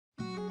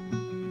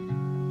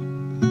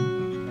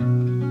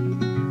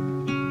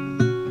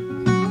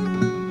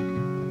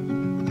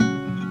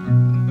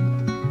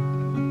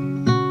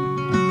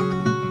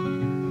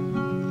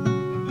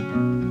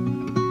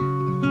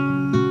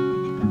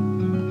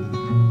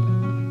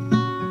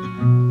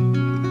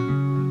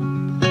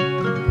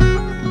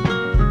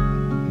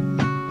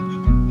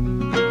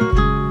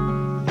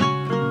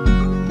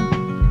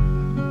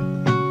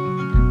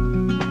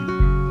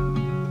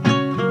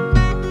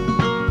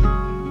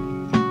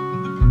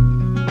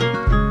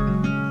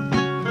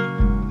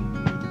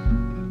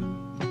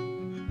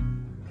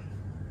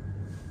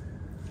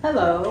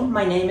Hello,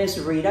 my name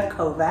is Rita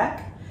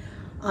Kovac.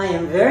 I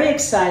am very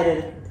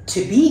excited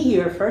to be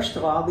here, first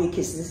of all,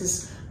 because this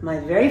is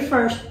my very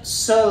first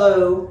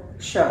solo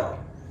show.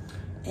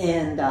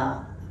 And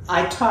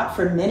I taught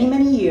for many,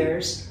 many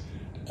years,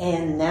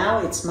 and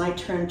now it's my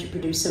turn to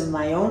produce some of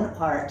my own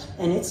art,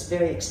 and it's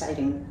very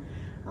exciting.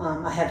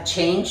 I have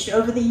changed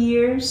over the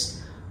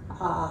years.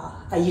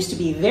 I used to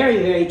be very,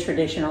 very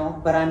traditional,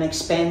 but I'm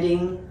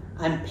expanding.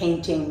 I'm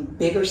painting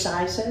bigger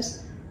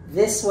sizes.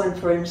 This one,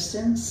 for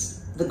instance,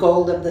 the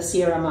gold of the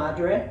Sierra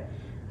Madre,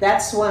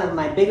 that's one of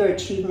my bigger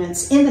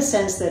achievements in the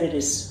sense that it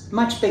is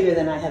much bigger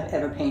than I have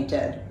ever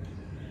painted.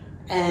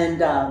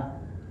 And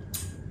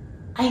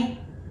I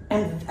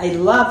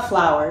love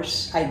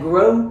flowers. I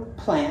grow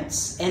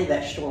plants and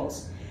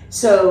vegetables.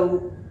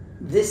 So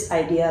this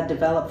idea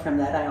developed from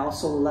that. I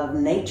also love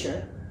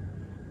nature.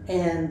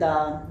 And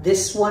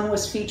this one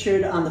was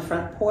featured on the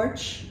front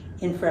porch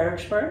in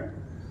Fredericksburg.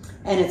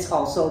 And it's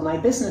also my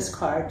business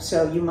card,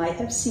 so you might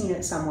have seen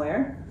it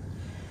somewhere.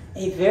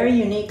 A very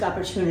unique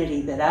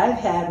opportunity that I've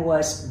had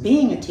was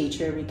being a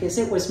teacher, because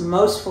it was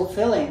most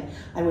fulfilling.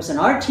 I was an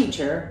art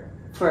teacher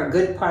for a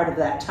good part of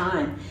that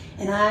time,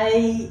 and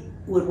I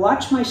would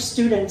watch my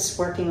students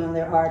working on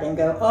their art and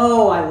go,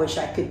 oh, I wish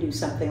I could do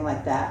something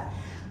like that.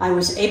 I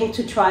was able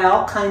to try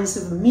all kinds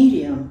of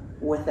media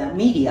with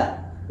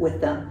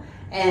them,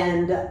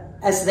 and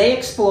as they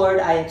explored,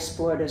 I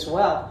explored as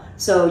well.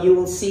 So you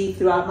will see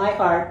throughout my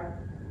art,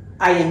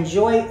 I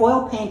enjoy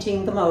oil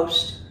painting the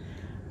most,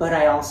 but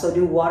I also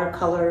do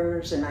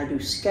watercolors, and I do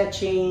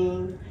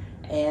sketching,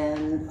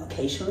 and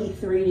occasionally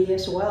 3D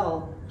as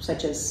well,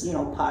 such as,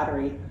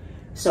 pottery.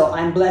 So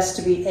I'm blessed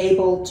to be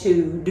able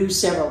to do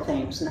several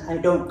things, and I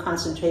don't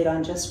concentrate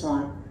on just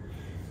one.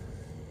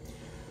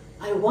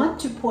 I want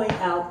to point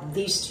out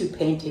these two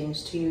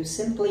paintings to you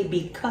simply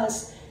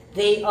because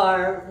they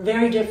are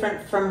very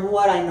different from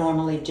what I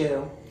normally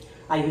do.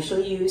 I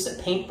usually use a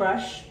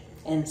paintbrush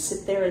and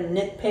sit there and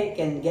nitpick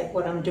and get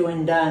what I'm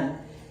doing done.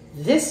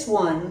 This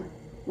one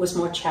was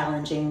more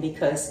challenging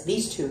because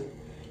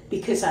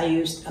I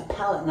used a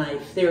palette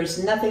knife. There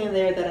is nothing in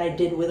there that I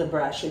did with a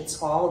brush.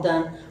 It's all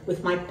done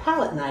with my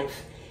palette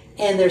knife.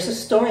 And there's a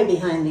story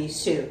behind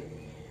these two.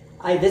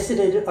 I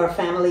visited our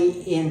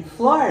family in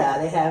Florida.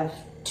 I have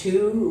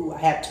two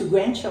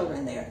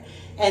grandchildren there.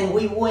 And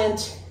we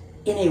went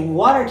in a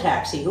water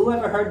taxi. Who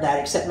ever heard that,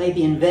 except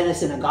maybe in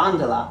Venice in a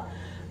gondola?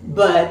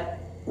 But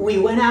we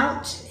went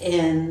out,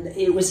 and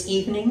it was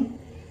evening,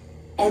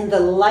 and the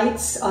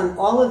lights on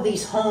all of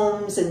these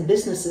homes and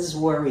businesses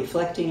were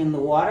reflecting in the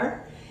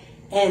water.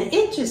 And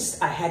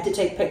I had to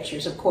take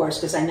pictures, of course,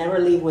 because I never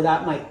leave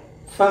without my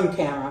phone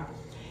camera.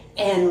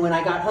 And when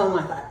I got home,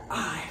 I thought,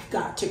 I've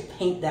got to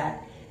paint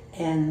that.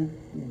 And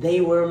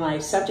they were my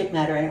subject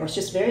matter, and it was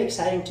just very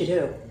exciting to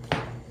do.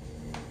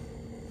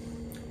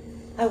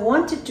 I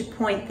wanted to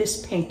point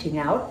this painting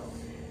out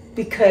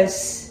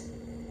because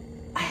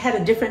I had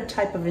a different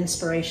type of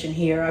inspiration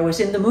here. I was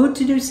in the mood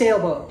to do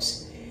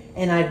sailboats,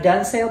 and I've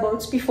done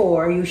sailboats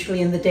before,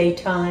 usually in the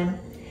daytime,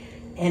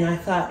 and I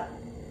thought,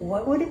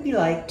 what would it be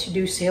like to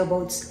do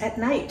sailboats at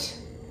night?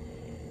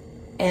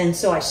 And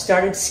so I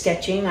started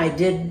sketching. I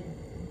did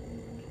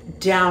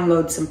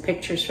download some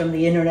pictures from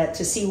the internet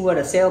to see what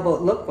a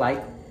sailboat looked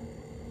like,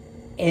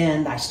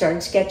 and I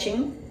started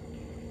sketching,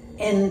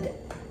 and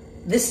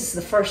this is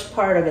the first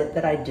part of it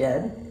that I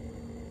did.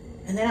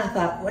 And then I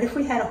thought, what if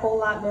we had a whole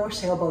lot more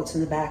sailboats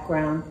in the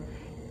background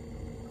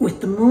with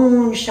the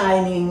moon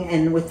shining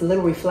and with the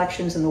little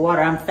reflections in the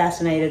water? I'm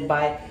fascinated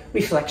by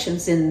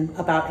reflections in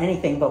about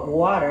anything but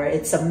water.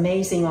 It's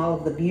amazing, all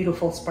of the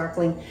beautiful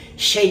sparkling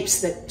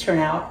shapes that turn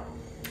out.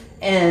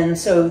 And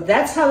so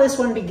that's how this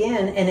one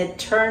began, and it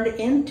turned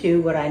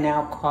into what I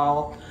now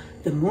call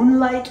the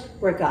Moonlight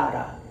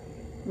Regatta,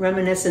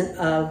 reminiscent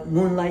of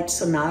Moonlight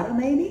Sonata,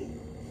 maybe?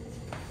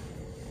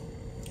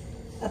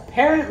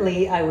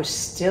 Apparently, I was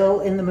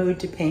still in the mood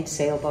to paint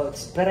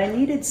sailboats, but I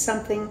needed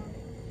something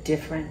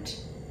different.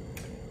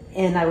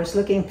 And I was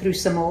looking through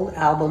some old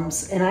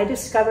albums, and I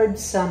discovered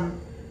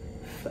some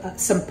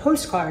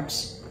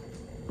postcards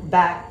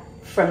back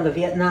from the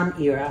Vietnam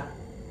era.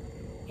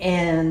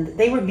 And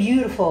they were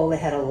beautiful. They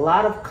had a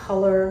lot of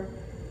color.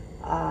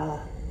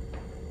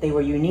 They were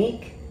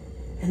unique.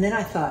 And then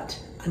I thought,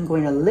 I'm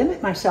going to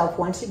limit myself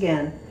once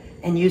again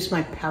and use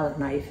my palette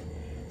knife.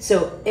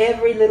 So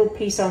every little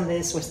piece on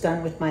this was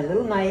done with my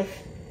little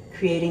knife,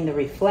 creating the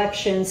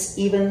reflections,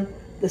 even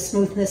the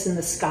smoothness in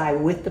the sky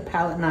with the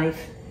palette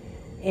knife.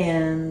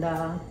 And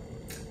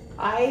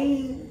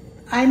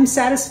I'm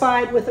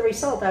satisfied with the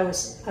result. I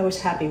was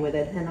happy with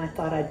it, and I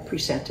thought I'd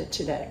present it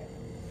today.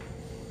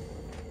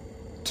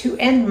 To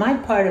end my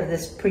part of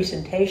this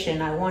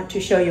presentation, I want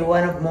to show you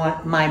one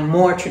of my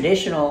more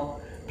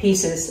traditional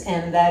pieces,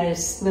 and that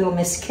is little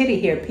Miss Kitty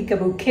here,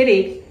 Peekaboo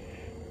Kitty.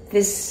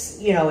 This,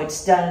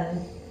 it's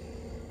done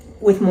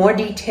with more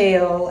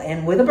detail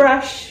and with a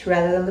brush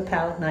rather than the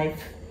palette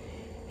knife.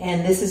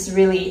 And this is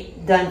really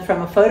done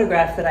from a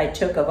photograph that I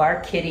took of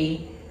our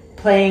kitty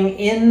playing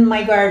in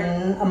my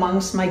garden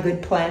amongst my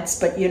good plants,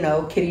 but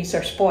kitties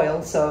are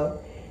spoiled,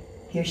 so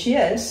here she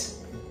is.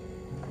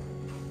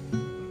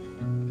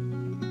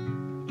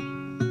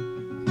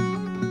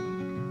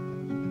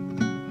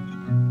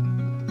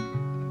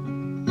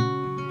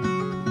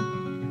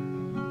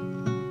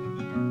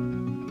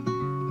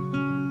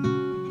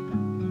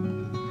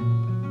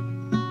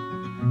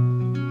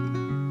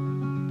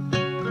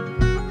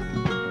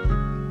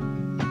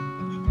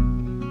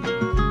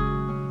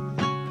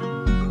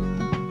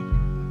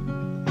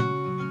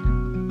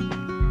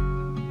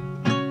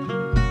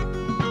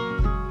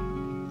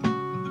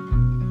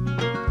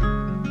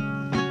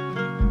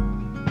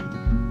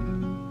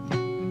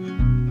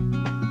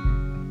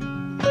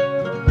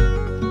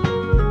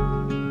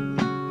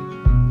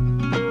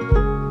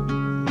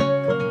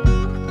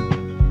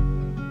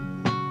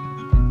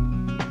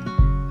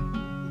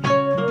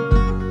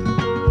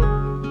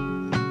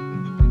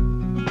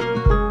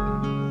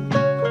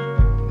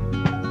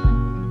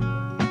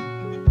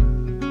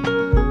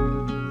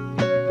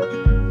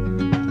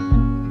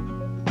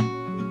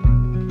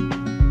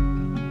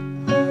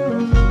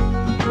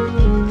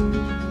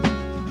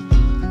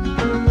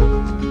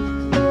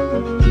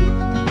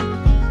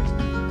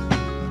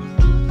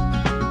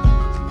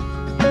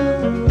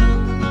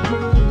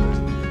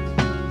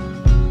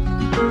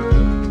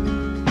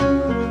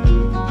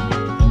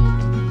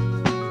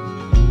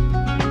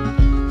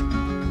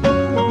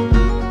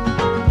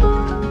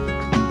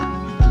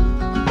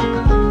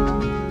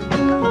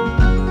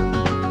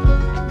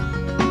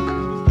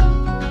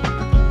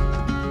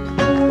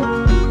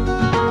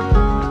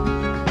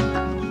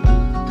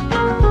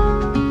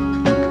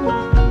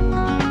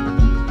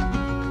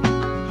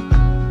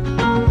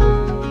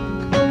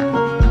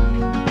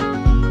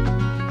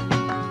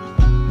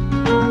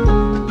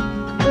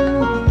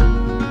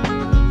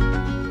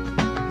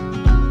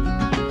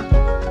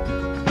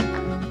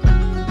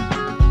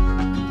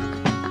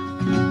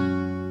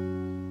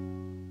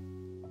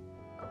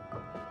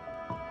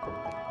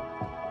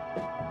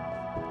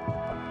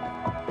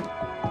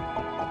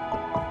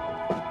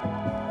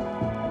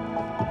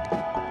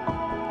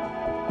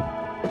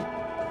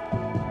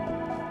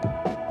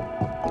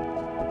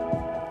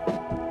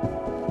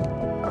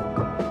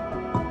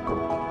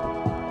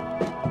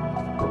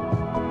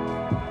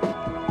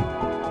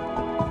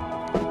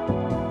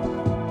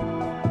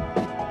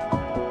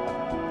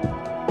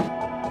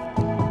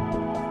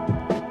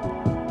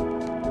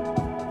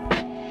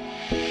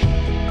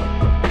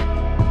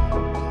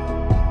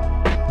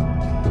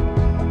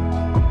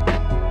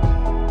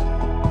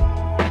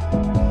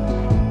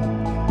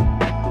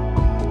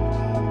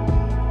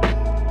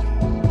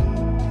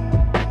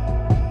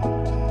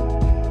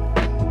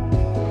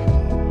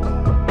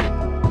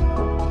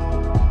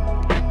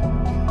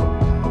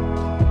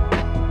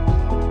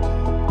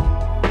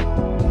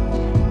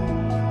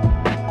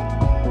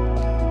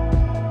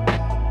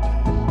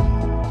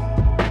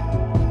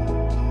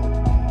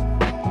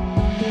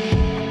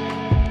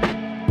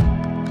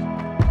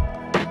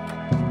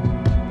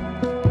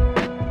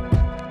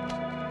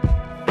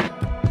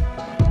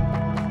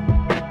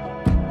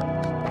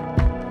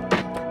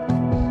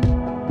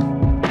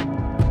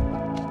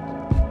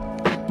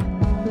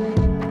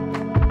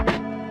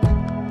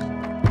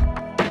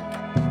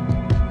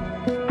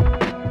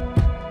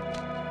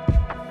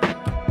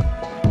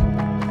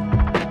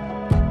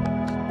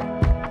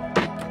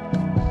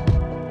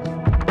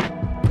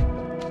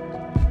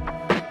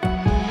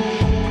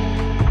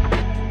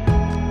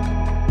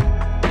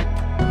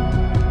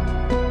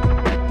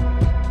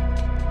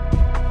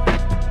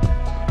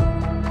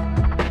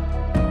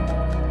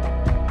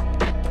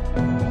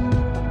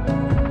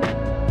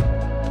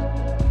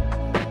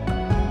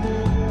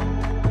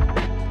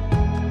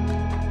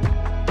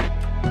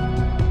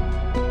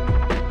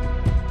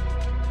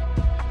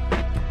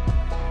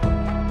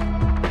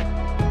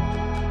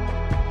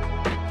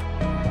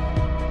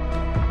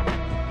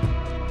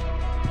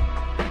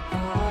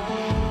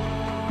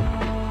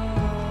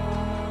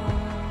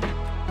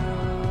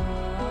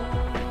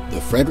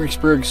 the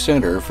Fredericksburg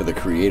Center for the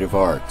Creative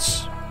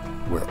Arts,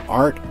 where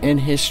art and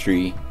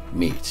history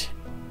meet.